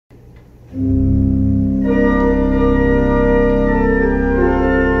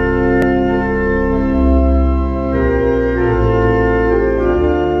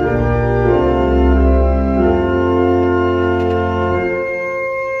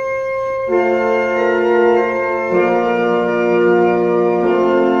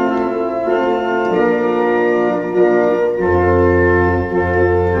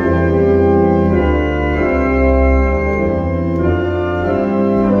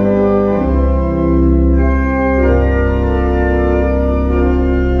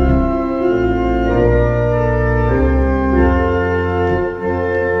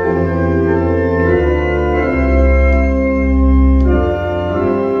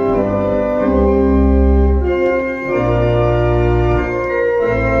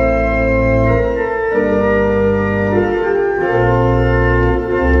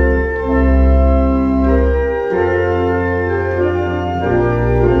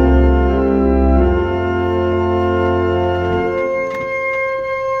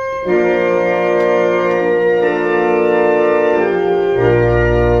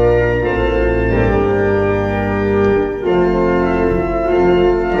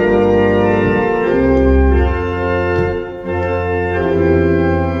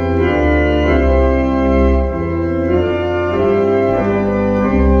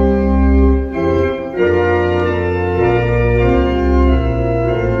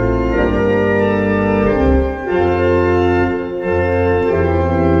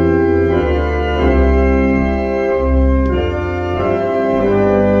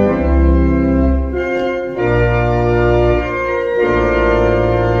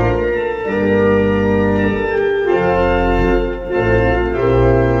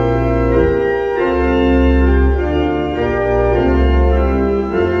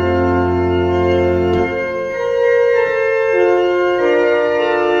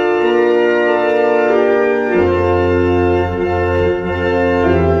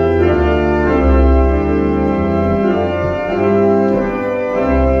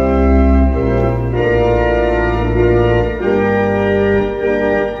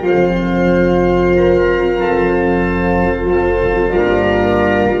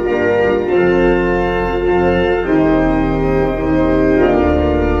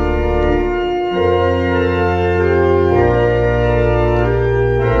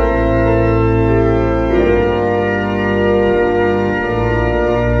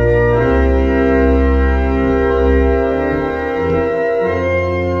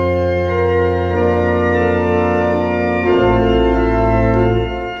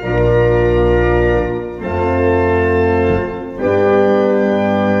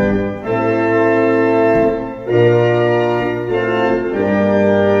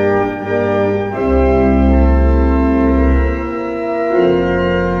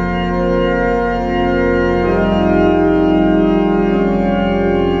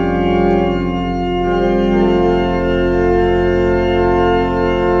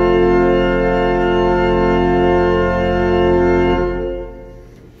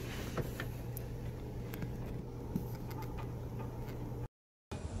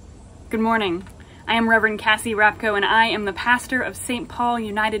Good morning. I am Reverend Cassie Rapko, and I am the pastor of St. Paul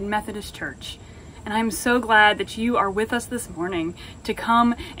United Methodist Church. And I'm so glad that you are with us this morning to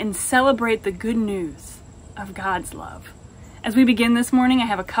come and celebrate the good news of God's love. As we begin this morning, I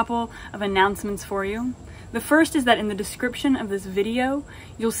have a couple of announcements for you. The first is that in the description of this video,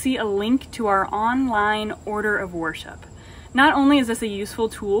 you'll see a link to our online order of worship. Not only is this a useful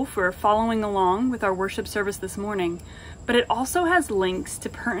tool for following along with our worship service this morning, but it also has links to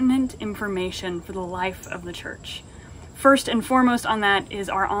pertinent information for the life of the church. First and foremost on that is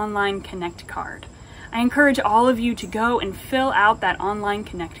our online Connect card. I encourage all of you to go and fill out that online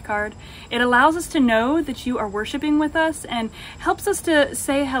Connect card. It allows us to know that you are worshiping with us and helps us to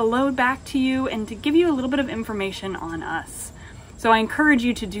say hello back to you and to give you a little bit of information on us. So I encourage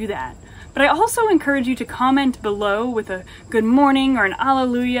you to do that. But I also encourage you to comment below with a good morning or an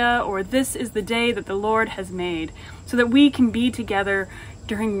alleluia or this is the day that the Lord has made, so that we can be together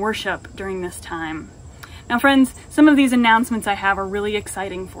during worship during this time. Now friends, some of these announcements I have are really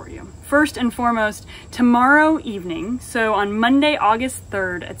exciting for you. First and foremost, tomorrow evening, so on Monday, August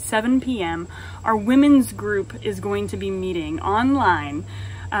 3rd at 7 p.m., our women's group is going to be meeting online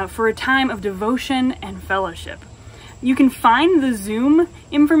for a time of devotion and fellowship. You can find the Zoom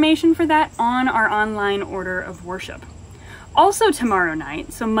information for that on our online order of worship. Also tomorrow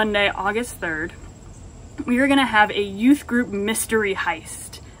night, so Monday, August 3rd, we are going to have a youth group mystery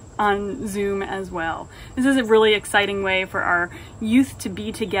heist on Zoom as well. This is a really exciting way for our youth to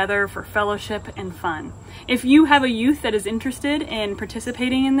be together for fellowship and fun. If you have a youth that is interested in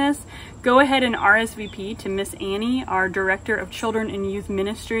participating in this, go ahead and RSVP to Miss Annie, our Director of Children and Youth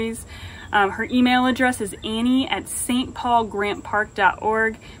Ministries. Her email address is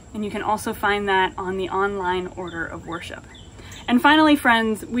annie@stpaulgrantpark.org, and you can also find that on the online order of worship. And finally,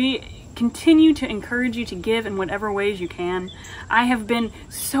 friends, we continue to encourage you to give in whatever ways you can. I have been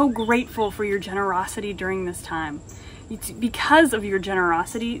so grateful for your generosity during this time. It's because of your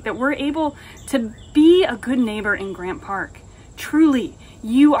generosity that we're able to be a good neighbor in Grant Park. Truly,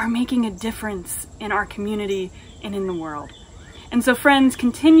 you are making a difference in our community and in the world. And so friends,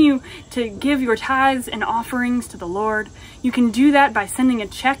 continue to give your tithes and offerings to the Lord. You can do that by sending a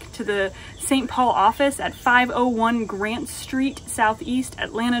check to the St. Paul office at 501 Grant Street, Southeast,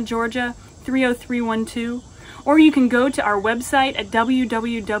 Atlanta, Georgia, 30312. Or you can go to our website at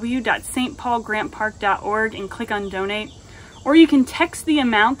www.stpaulgrantpark.org and click on donate. Or you can text the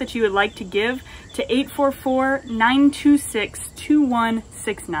amount that you would like to give to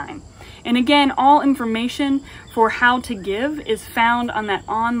 844-926-2169. And again, all information for how to give is found on that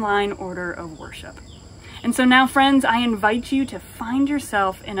online order of worship. And so now, friends, I invite you to find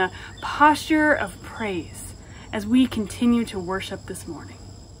yourself in a posture of praise as we continue to worship this morning.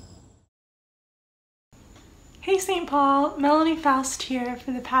 Hey St. Paul, Melanie Faust here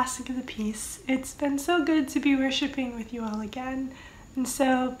for the Passing of the Peace. It's been so good to be worshiping with you all again, and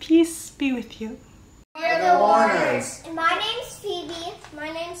so peace be with you. We're the Warners. And my name's Phoebe.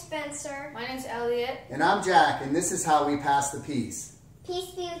 My name's Spencer. My name's Elliot. And I'm Jack, and this is how we pass the peace. Peace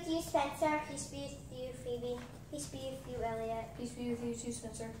be with you, Spencer. Peace be with you, Phoebe. Peace be with you, Elliot. Peace be with you too,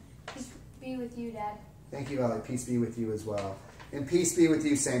 Spencer. Peace be with you, Dad. Thank you, Elliot. Peace be with you as well. And peace be with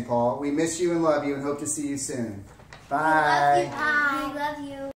you, St. Paul. We miss you and love you and hope to see you soon. Bye. We love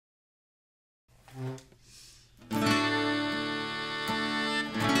you.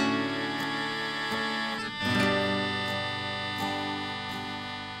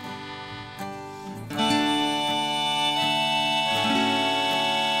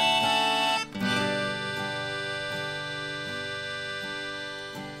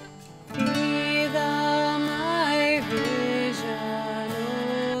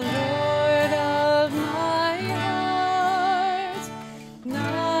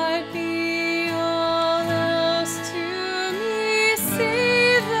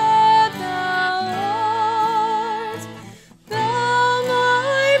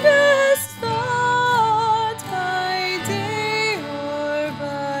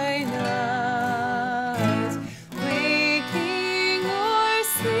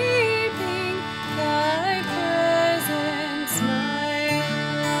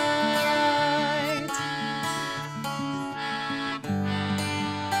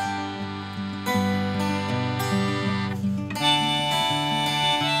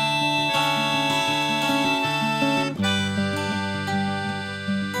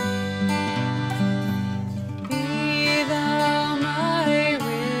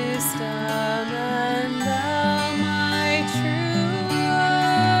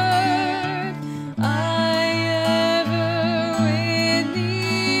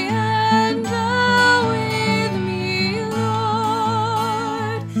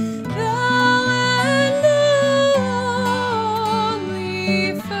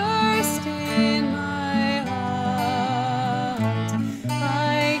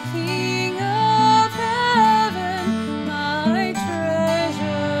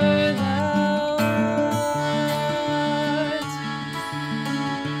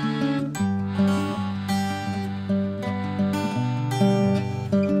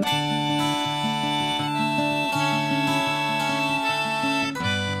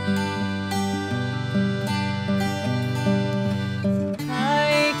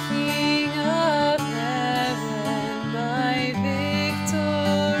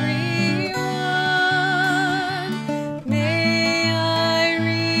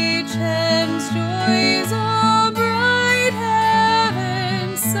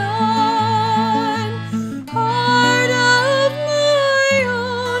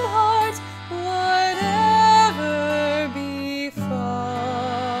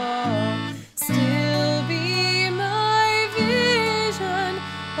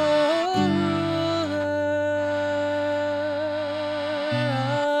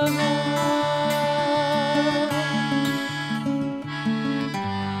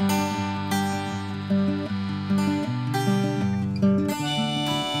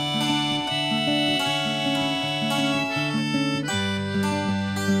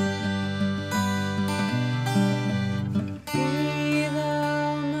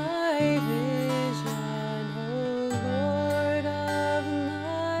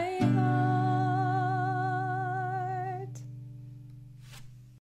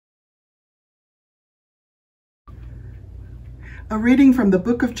 A reading from the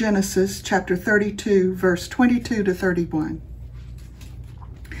book of Genesis, chapter 32, verse 22 to 31.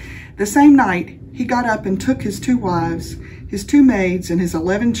 The same night he got up and took his 2 wives, his 2 maids, and his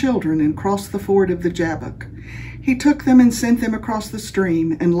 11 children, and crossed the ford of the Jabbok. He took them and sent them across the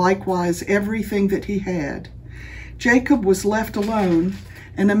stream, and likewise everything that he had. Jacob was left alone,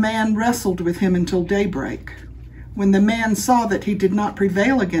 and a man wrestled with him until daybreak. When the man saw that he did not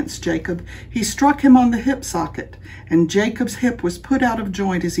prevail against Jacob, he struck him on the hip socket, and Jacob's hip was put out of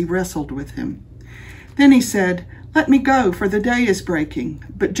joint as he wrestled with him. Then he said, "Let me go, for the day is breaking."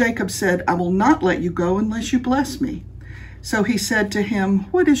 But Jacob said, "I will not let you go unless you bless me." So he said to him,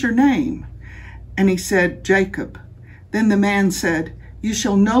 "What is your name?" And he said, "Jacob." Then the man said, "You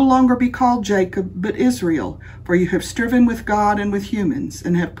shall no longer be called Jacob, but Israel, for you have striven with God and with humans,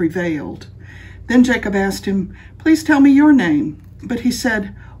 and have prevailed." Then Jacob asked him, "Please tell me your name." But he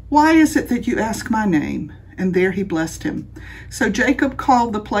said, "Why is it that you ask my name?" And there he blessed him. So Jacob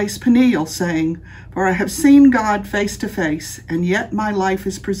called the place Peniel, saying, "For I have seen God face to face, and yet my life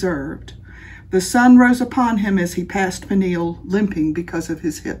is preserved." The sun rose upon him as he passed Peniel, limping because of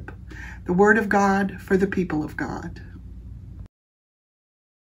his hip. The word of God for the people of God.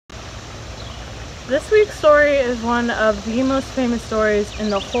 This week's story is one of the most famous stories in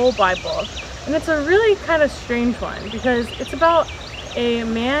the whole Bible. And it's a really kind of strange one because it's about a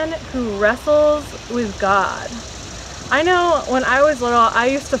man who wrestles with God. I know when I was little, I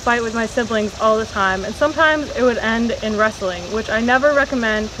used to fight with my siblings all the time, and sometimes it would end in wrestling, which I never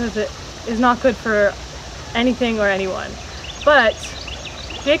recommend because it is not good for anything or anyone. But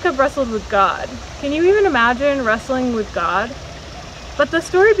Jacob wrestled with God. Can you even imagine wrestling with God? But the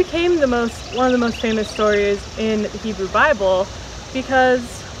story became one of the most famous stories in the Hebrew Bible because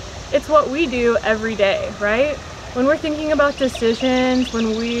it's what we do every day, right? When we're thinking about decisions,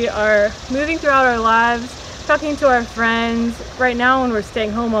 when we are moving throughout our lives, talking to our friends, right now when we're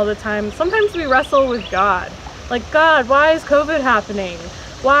staying home all the time, sometimes we wrestle with God. Like, God, why is COVID happening?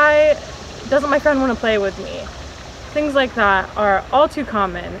 Why doesn't my friend want to play with me? Things like that are all too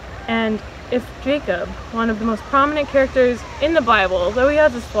common. And if Jacob, one of the most prominent characters in the Bible, though he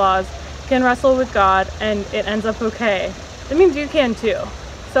has his flaws, can wrestle with God and it ends up okay, that means you can too.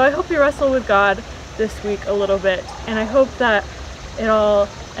 So I hope you wrestle with God this week a little bit, and I hope that it all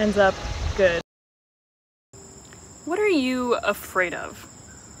ends up good. What are you afraid of?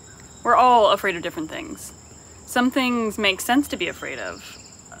 We're all afraid of different things. Some things make sense to be afraid of,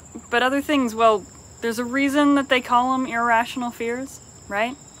 but other things, well, there's a reason that they call them irrational fears,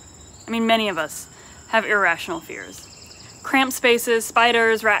 right? I mean, many of us have irrational fears. Cramped spaces,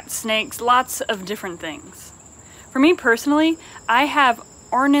 spiders, rats, snakes, lots of different things. For me personally, I have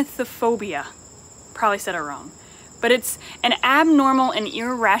ornithophobia. Probably said it wrong. But it's an abnormal and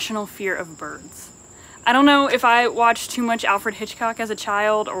irrational fear of birds. I don't know if I watched too much Alfred Hitchcock as a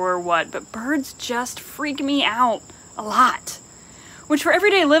child or what, but birds just freak me out a lot. Which for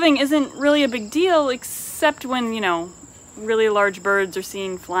everyday living isn't really a big deal, except when, really large birds are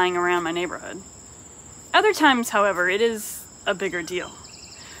seen flying around my neighborhood. Other times, however, it is a bigger deal.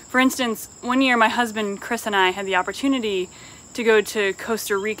 For instance, one year my husband Chris and I had the opportunity to go to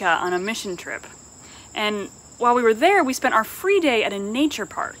Costa Rica on a mission trip. And while we were there, we spent our free day at a nature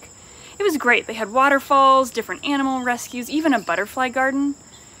park. It was great. They had waterfalls, different animal rescues, even a butterfly garden.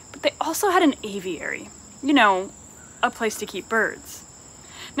 But they also had an aviary. A place to keep birds.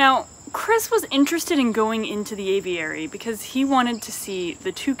 Now, Chris was interested in going into the aviary because he wanted to see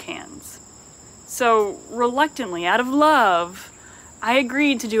the toucans. So, reluctantly, out of love, I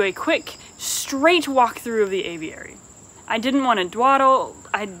agreed to do a quick, straight walkthrough of the aviary. I didn't want to dawdle,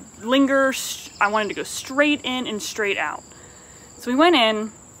 I'd linger, I wanted to go straight in and straight out. So we went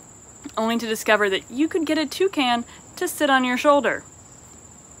in, only to discover that you could get a toucan to sit on your shoulder.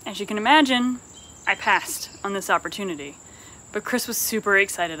 As you can imagine, I passed on this opportunity, but Chris was super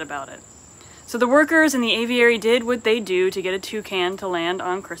excited about it. So the workers in the aviary did what they do to get a toucan to land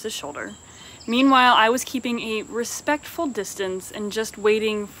on Chris's shoulder. Meanwhile, I was keeping a respectful distance and just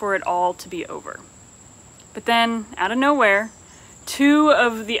waiting for it all to be over. But then, out of nowhere, 2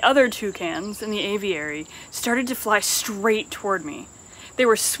 of the other toucans in the aviary started to fly straight toward me. They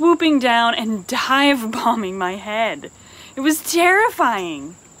were swooping down and dive-bombing my head. It was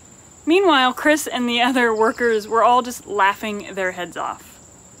terrifying. Meanwhile, Chris and the other workers were all just laughing their heads off.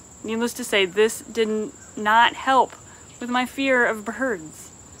 Needless to say, this did not help with my fear of birds.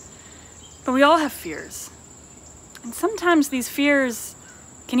 But we all have fears. And sometimes these fears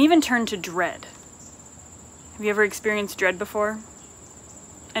can even turn to dread. Have you ever experienced dread before?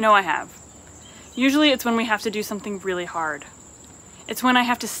 I know I have. Usually it's when we have to do something really hard. It's when I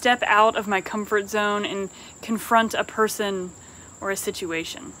have to step out of my comfort zone and confront a person or a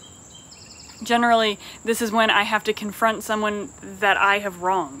situation. Generally, this is when I have to confront someone that I have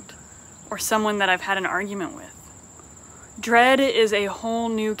wronged, or someone that I've had an argument with. Dread is a whole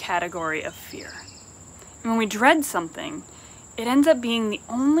new category of fear. And when we dread something, it ends up being the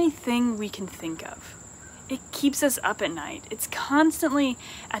only thing we can think of. It keeps us up at night. It's constantly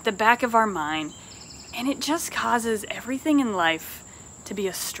at the back of our mind, and it just causes everything in life to be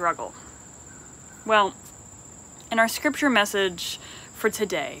a struggle. Well, in our scripture message for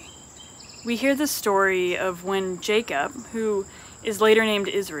today, we hear the story of when Jacob, who is later named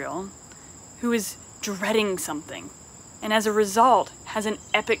Israel, who is dreading something, and as a result has an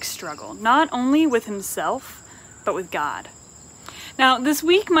epic struggle, not only with himself, but with God. Now, this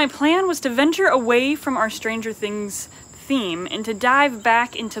week my plan was to venture away from our Stranger Things theme and to dive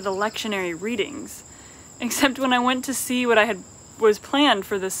back into the lectionary readings. Except when I went to see what was planned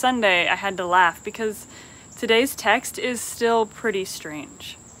for this Sunday, I had to laugh because today's text is still pretty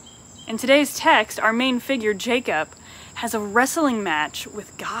strange. In today's text, our main figure, Jacob, has a wrestling match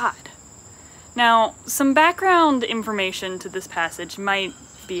with God. Now, some background information to this passage might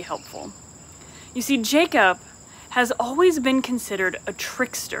be helpful. You see, Jacob has always been considered a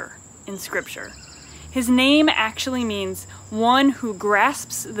trickster in Scripture. His name actually means one who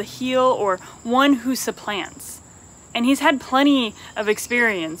grasps the heel or one who supplants. And he's had plenty of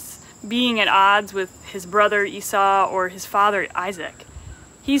experience being at odds with his brother Esau or his father Isaac.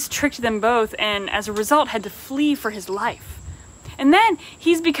 He's tricked them both and as a result had to flee for his life. And then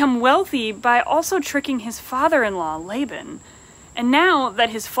he's become wealthy by also tricking his father-in-law Laban. And now that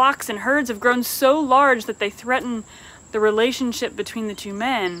his flocks and herds have grown so large that they threaten the relationship between the two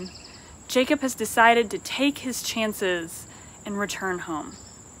men, Jacob has decided to take his chances and return home.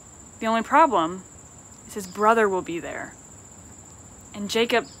 The only problem is his brother will be there. And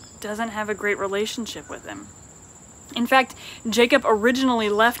Jacob doesn't have a great relationship with him. In fact, Jacob originally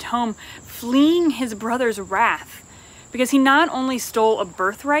left home fleeing his brother's wrath because he not only stole a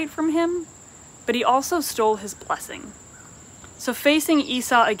birthright from him, but he also stole his blessing. So facing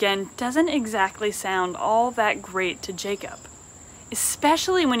Esau again doesn't exactly sound all that great to Jacob,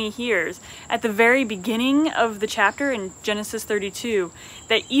 especially when he hears at the very beginning of the chapter in Genesis 32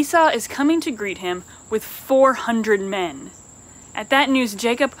 that Esau is coming to greet him with 400 men. At that news,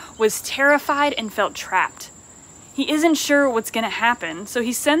 Jacob was terrified and felt trapped. He isn't sure what's going to happen, so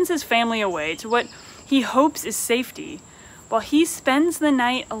he sends his family away to what he hopes is safety, while he spends the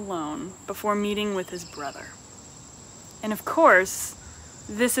night alone before meeting with his brother. And of course,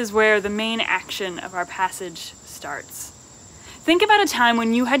 this is where the main action of our passage starts. Think about a time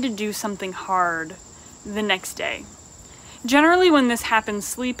when you had to do something hard the next day. Generally, when this happens,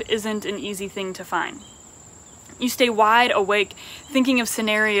 sleep isn't an easy thing to find. You stay wide awake thinking of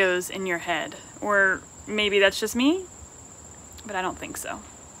scenarios in your head, or maybe that's just me, but I don't think so.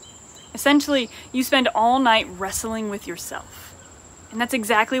 Essentially, you spend all night wrestling with yourself. And that's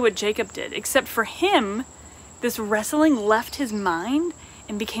exactly what Jacob did, except for him, this wrestling left his mind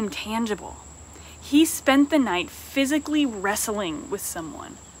and became tangible. He spent the night physically wrestling with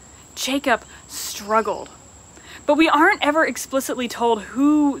someone. Jacob struggled. But we aren't ever explicitly told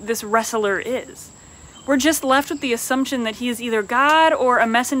who this wrestler is. We're just left with the assumption that he is either God or a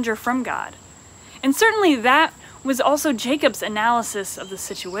messenger from God. And certainly that was also Jacob's analysis of the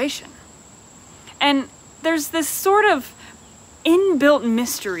situation. And there's this sort of inbuilt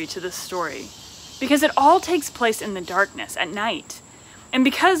mystery to this story, because it all takes place in the darkness, at night. And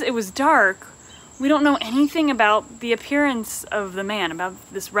because it was dark, we don't know anything about the appearance of the man, about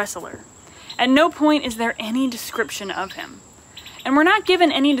this wrestler. At no point is there any description of him. And we're not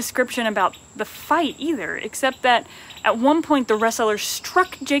given any description about the fight either, except that at one point the wrestler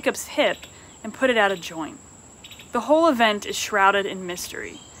struck Jacob's hip and put it out of joint. The whole event is shrouded in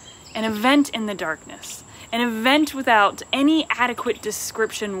mystery, an event in the darkness, an event without any adequate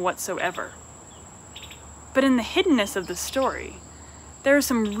description whatsoever. But in the hiddenness of the story, there are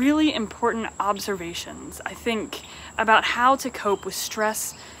some really important observations, I think, about how to cope with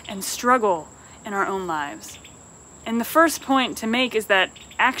stress and struggle in our own lives. And the first point to make is that,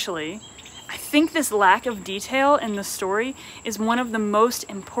 actually, I think this lack of detail in the story is one of the most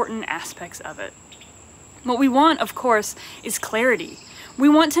important aspects of it. What we want, of course, is clarity. We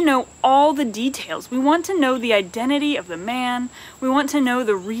want to know all the details. We want to know the identity of the man. We want to know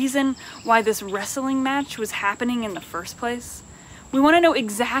the reason why this wrestling match was happening in the first place. We want to know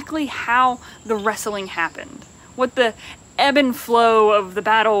exactly how the wrestling happened, what the ebb and flow of the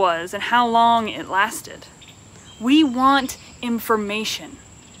battle was, and how long it lasted. We want information.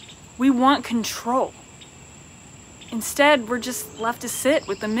 We want control. Instead, we're just left to sit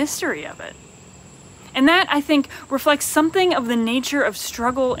with the mystery of it. And that, I think, reflects something of the nature of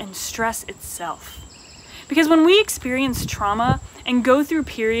struggle and stress itself. Because when we experience trauma and go through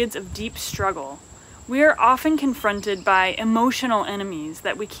periods of deep struggle, we are often confronted by emotional enemies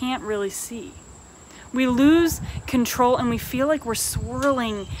that we can't really see. We lose control and we feel like we're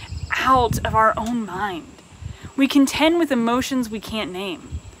swirling out of our own mind. We contend with emotions we can't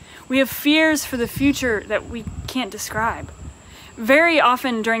name. We have fears for the future that we can't describe. Very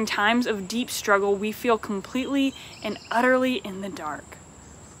often during times of deep struggle, we feel completely and utterly in the dark.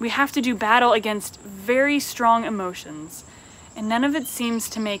 We have to do battle against very strong emotions, and none of it seems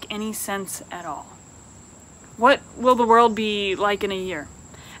to make any sense at all. What will the world be like in a year?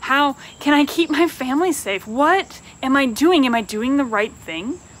 How can I keep my family safe? What am I doing? Am I doing the right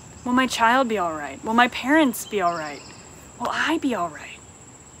thing? Will my child be all right? Will my parents be all right? Will I be all right?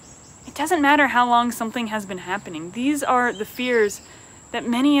 It doesn't matter how long something has been happening. These are the fears that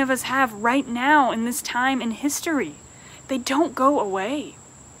many of us have right now in this time in history. They don't go away.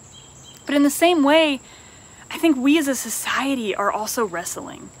 But in the same way, I think we as a society are also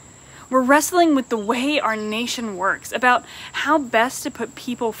wrestling. We're wrestling with the way our nation works, about how best to put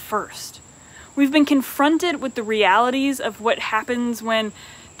people first. We've been confronted with the realities of what happens when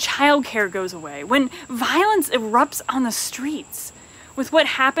childcare goes away, when violence erupts on the streets, with what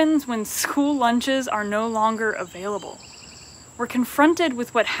happens when school lunches are no longer available. We're confronted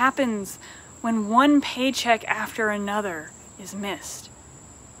with what happens when one paycheck after another is missed.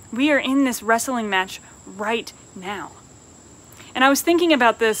 We are in this wrestling match right now. And I was thinking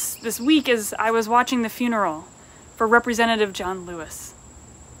about this week as I was watching the funeral for Representative John Lewis.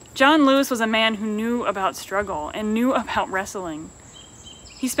 John Lewis was a man who knew about struggle and knew about wrestling.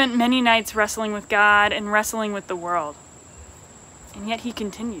 He spent many nights wrestling with God and wrestling with the world. And yet he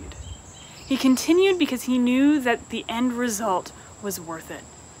continued. He continued because he knew that the end result was worth it,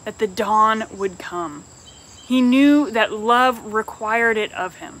 that the dawn would come. He knew that love required it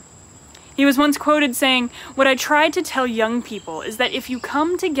of him. He was once quoted saying, "What I try to tell young people is that if you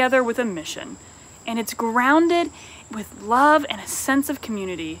come together with a mission, and it's grounded with love and a sense of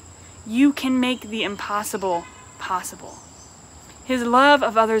community, you can make the impossible possible." His love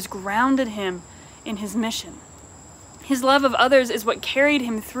of others grounded him in his mission. His love of others is what carried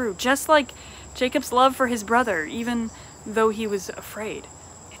him through, just like Jacob's love for his brother, even though he was afraid.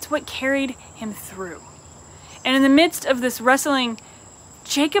 It's what carried him through. And in the midst of this wrestling,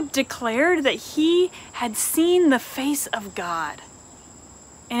 Jacob declared that he had seen the face of God.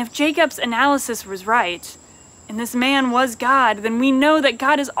 And if Jacob's analysis was right, and this man was God, then we know that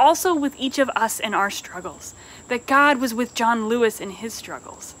God is also with each of us in our struggles, that God was with John Lewis in his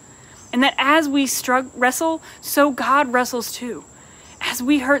struggles, and that as we wrestle, so God wrestles too. As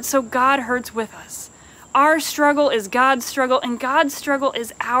we hurt, so God hurts with us. Our struggle is God's struggle, and God's struggle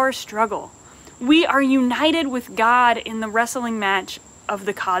is our struggle. We are united with God in the wrestling match of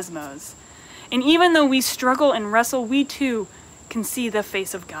the cosmos. And even though we struggle and wrestle, we too can see the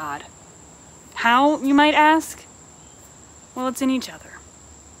face of God. How, you might ask? Well, it's in each other.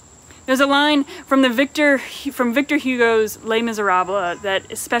 There's a line from Victor Hugo's Les Miserables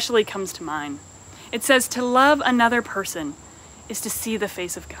that especially comes to mind. It says, "To love another person is to see the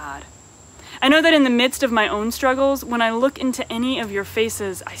face of God." I know that in the midst of my own struggles, when I look into any of your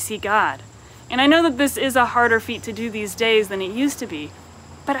faces, I see God. And I know that this is a harder feat to do these days than it used to be,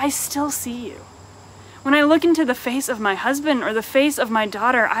 but I still see you. When I look into the face of my husband or the face of my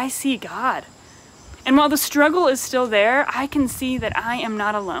daughter, I see God. And while the struggle is still there, I can see that I am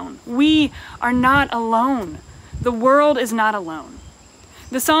not alone. We are not alone. The world is not alone.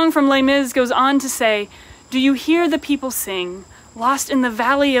 The song from Les Mis goes on to say, "Do you hear the people sing, lost in the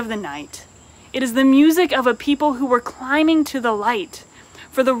valley of the night? It is the music of a people who were climbing to the light.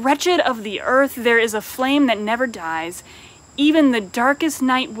 For the wretched of the earth there is a flame that never dies. Even the darkest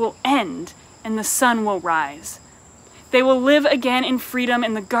night will end, and the sun will rise. They will live again in freedom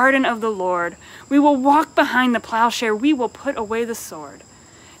in the garden of the Lord. We will walk behind the plowshare. We will put away the sword.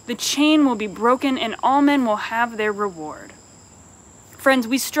 The chain will be broken, and all men will have their reward." Friends,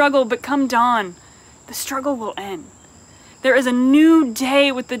 we struggle, but come dawn, the struggle will end. There is a new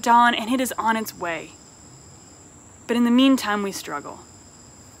day with the dawn, and it is on its way. But in the meantime, we struggle.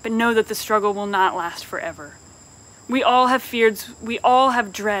 But know that the struggle will not last forever. We all have fears, we all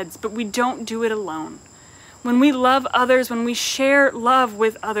have dreads, but we don't do it alone. When we love others, when we share love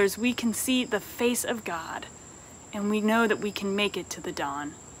with others, we can see the face of God, and we know that we can make it to the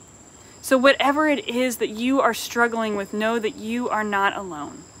dawn. So whatever it is that you are struggling with, know that you are not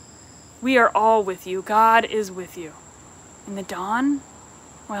alone. We are all with you. God is with you. And the dawn,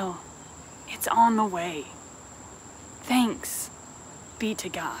 well, it's on the way. Thanks be to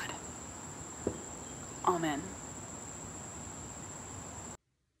God. Amen.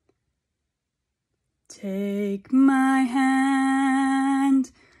 Take my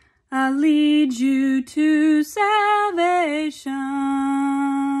hand, I'll lead you to salvation.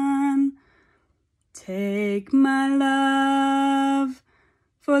 Take my love,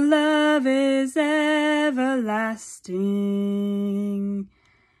 for love is everlasting.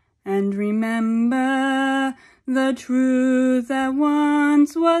 And remember the truth that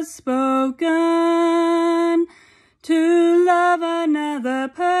once was spoken. To love another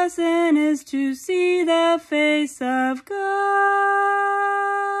person is to see the face of God.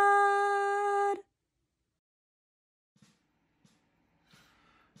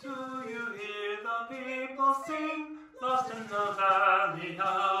 Do you hear the people sing, lost in the valley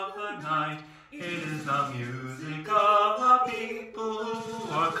of the night? It is the music of the people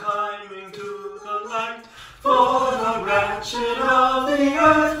who are climbing to the light. For the wretched of the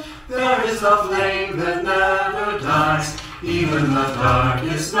earth, there is a flame that never dies. Even the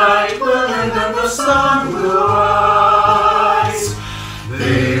darkest night will end and the sun will rise.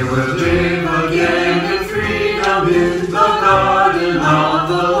 They will live again in freedom in the garden of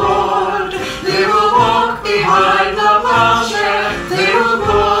the Lord. They will walk behind the plowshare. They will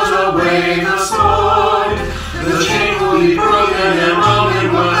put away the sword. The chain will be broken and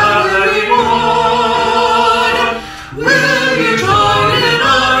Roman will have their reward. Will you join in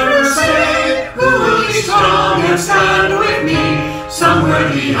our crusade? Who will be strong and stand with me? Somewhere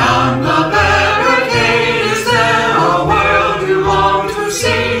beyond the barricade, is there a world you long to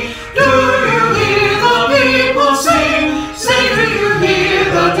see? Do you hear the people sing? Say, do you hear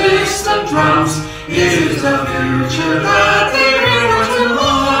the distant drums? It is the future that they bring when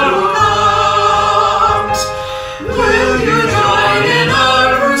tomorrow comes. Will you join in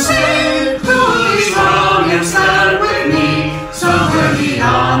our crusade? Who will be strong and stand with me? Somewhere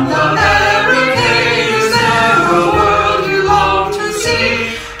beyond the barricade, is there a world you long to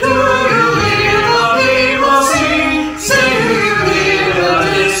see? Do you hear the people sing? Say, do you hear the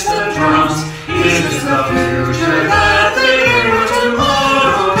distant drums? It is the future that they bring when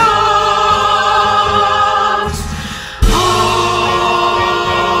tomorrow comes.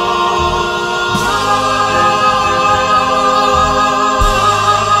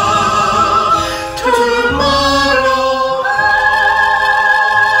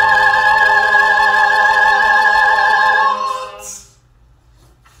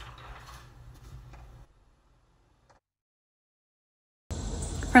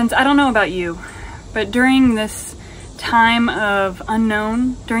 Friends, I don't know about you, but during this time of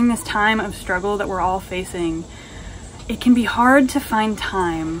unknown, during this time of struggle that we're all facing, it can be hard to find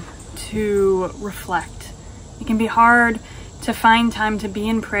time to reflect. It can be hard to find time to be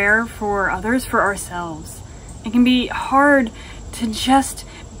in prayer for others, for ourselves. It can be hard to just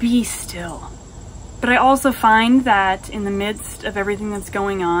be still. But I also find that in the midst of everything that's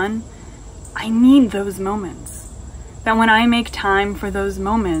going on, I need those moments. That when I make time for those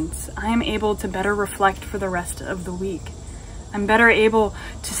moments, I am able to better reflect for the rest of the week. I'm better able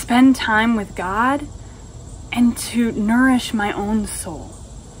to spend time with God and to nourish my own soul.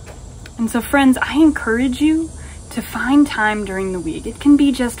 And so friends, I encourage you to find time during the week. It can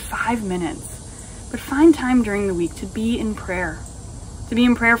be just 5 minutes, but find time during the week to be in prayer. To be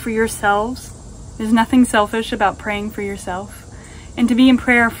in prayer for yourselves. There's nothing selfish about praying for yourself. And to be in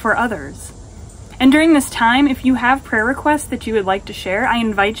prayer for others. And during this time, if you have prayer requests that you would like to share, I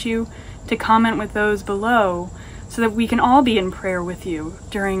invite you to comment with those below so that we can all be in prayer with you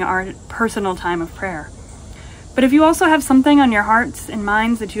during our personal time of prayer. But if you also have something on your hearts and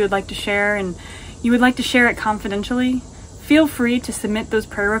minds that you would like to share and you would like to share it confidentially, feel free to submit those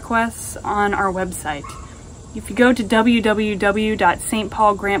prayer requests on our website. If you go to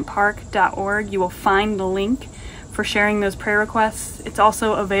www.stpaulgrantpark.org, you will find the link for sharing those prayer requests. It's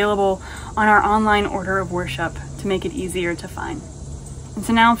also available on our online order of worship to make it easier to find. And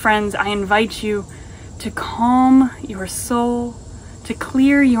so now, friends, I invite you to calm your soul, to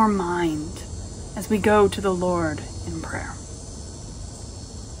clear your mind as we go to the Lord in prayer.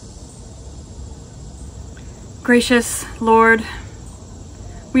 Gracious Lord,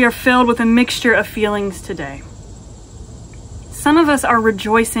 we are filled with a mixture of feelings today. Some of us are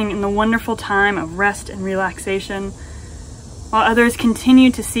rejoicing in the wonderful time of rest and relaxation, while others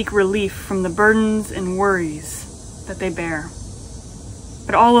continue to seek relief from the burdens and worries that they bear.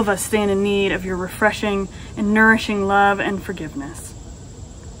 But all of us stand in need of your refreshing and nourishing love and forgiveness.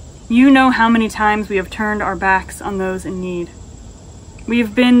 You know how many times we have turned our backs on those in need. We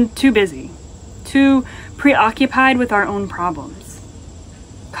have been too busy, too preoccupied with our own problems.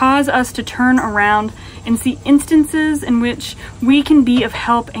 Cause us to turn around and see instances in which we can be of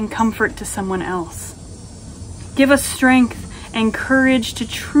help and comfort to someone else. Give us strength and courage to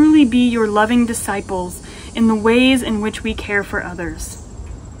truly be your loving disciples in the ways in which we care for others.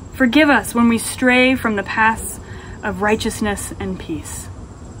 Forgive us when we stray from the paths of righteousness and peace.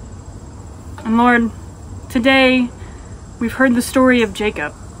 And Lord, today we've heard the story of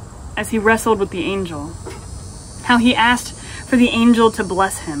Jacob as he wrestled with the angel, how he asked for the angel to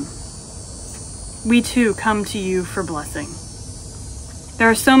bless him. We too come to you for blessing. There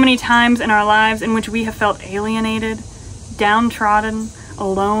are so many times in our lives in which we have felt alienated, downtrodden,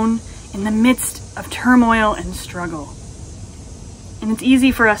 alone, in the midst of turmoil and struggle. And it's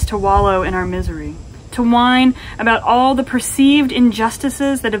easy for us to wallow in our misery, to whine about all the perceived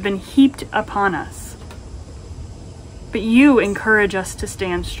injustices that have been heaped upon us. But you encourage us to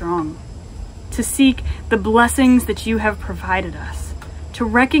stand strong, to seek the blessings that you have provided us, to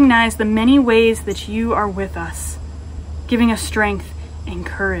recognize the many ways that you are with us, giving us strength and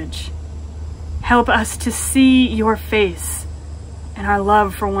courage. Help us to see your face and our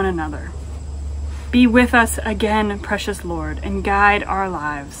love for one another. Be with us again, precious Lord, and guide our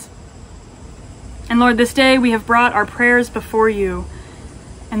lives. And Lord, this day we have brought our prayers before you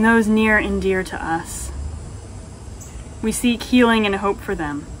and those near and dear to us. We seek healing and hope for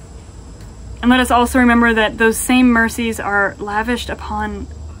them. And let us also remember that those same mercies are lavished upon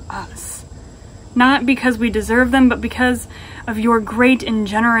us, not because we deserve them, but because of your great and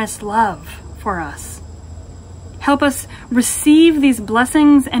generous love for us. Help us receive these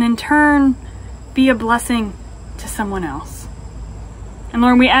blessings and in turn be a blessing to someone else. And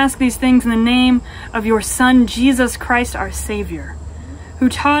Lord, we ask these things in the name of your Son, Jesus Christ, our Savior, who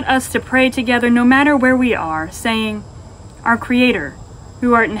taught us to pray together no matter where we are, saying, Our Creator,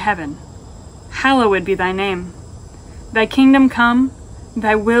 who art in heaven, hallowed be thy name. Thy kingdom come,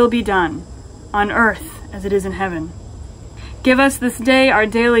 thy will be done, on earth as it is in heaven. Give us this day our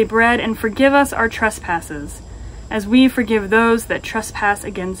daily bread, and forgive us our trespasses, as we forgive those that trespass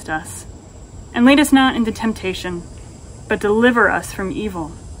against us. And lead us not into temptation, but deliver us from evil.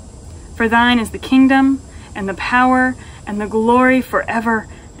 For thine is the kingdom, and the power, and the glory forever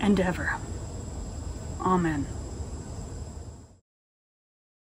and ever. Amen.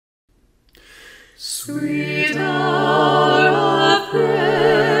 Sweet hour of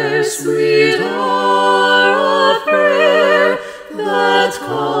prayer, sweet hour of prayer, that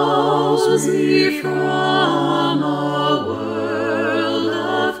calls me from a world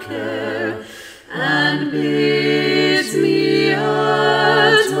of care, and bids me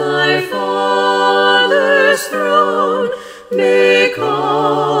at my Father's throne make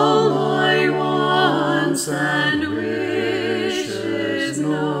all my wants and wishes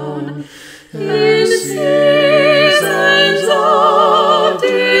known. In seasons of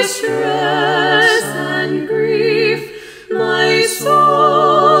distress and grief, my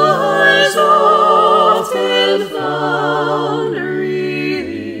soul has often found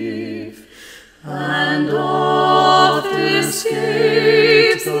relief, and oft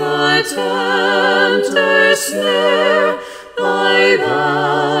escaped the tempter's snare by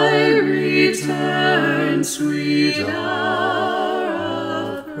thy return, sweet hour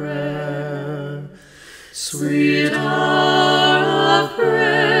of prayer. Sweet hour of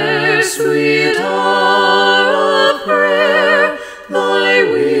prayer, sweet hour of prayer, thy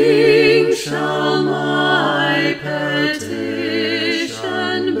wings shall my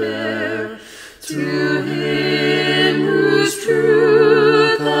petition bear. To him whose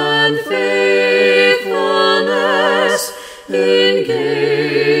truth and faithfulness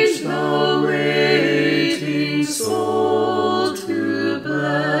engage the waiting soul to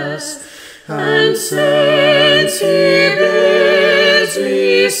bless. And since he bids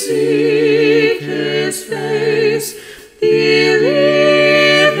me seek his face,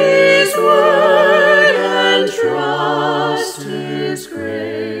 believe his word and trust his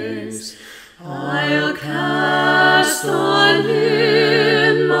grace, I'll cast on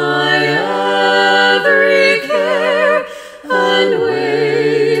him my every care, and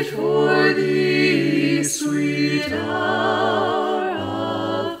wait for thee, sweet hour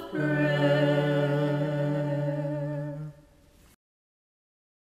of prayer.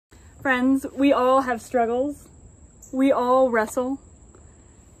 Friends, we all have struggles. We all wrestle.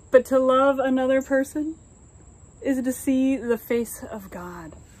 But to love another person is to see the face of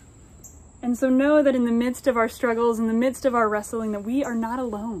God. And so know that in the midst of our struggles, in the midst of our wrestling, that we are not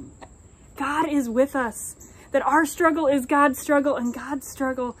alone. God is with us. That our struggle is God's struggle, and God's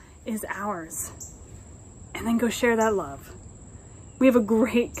struggle is ours. And then go share that love. We have a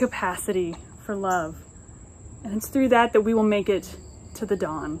great capacity for love. And it's through that that we will make it to the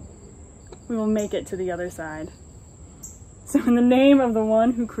dawn. We will make it to the other side. So in the name of the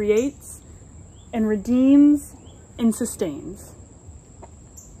one who creates and redeems and sustains.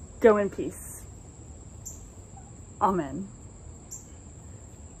 Go in peace. Amen.